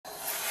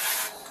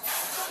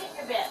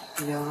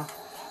Yeah.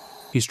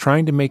 He's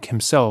trying to make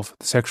himself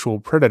the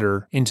sexual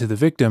predator into the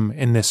victim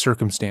in this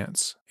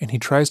circumstance, and he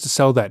tries to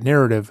sell that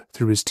narrative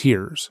through his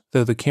tears.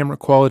 Though the camera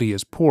quality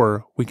is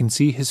poor, we can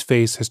see his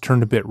face has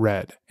turned a bit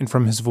red, and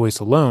from his voice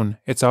alone,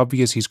 it's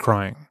obvious he's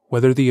crying.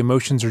 Whether the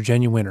emotions are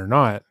genuine or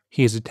not,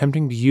 he is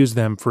attempting to use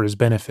them for his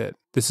benefit.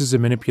 This is a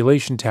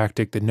manipulation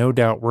tactic that no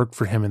doubt worked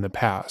for him in the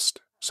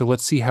past, so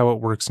let's see how it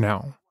works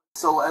now.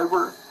 So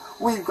Edward,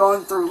 we've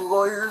gone through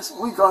lawyers,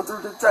 we've gone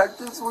through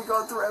detectives, we've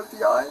gone through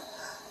FBI.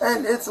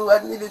 And it's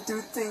led me to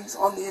do things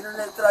on the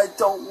internet that I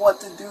don't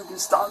want to do to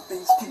stop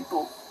these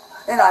people.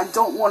 And I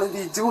don't want to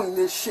be doing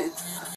this shit.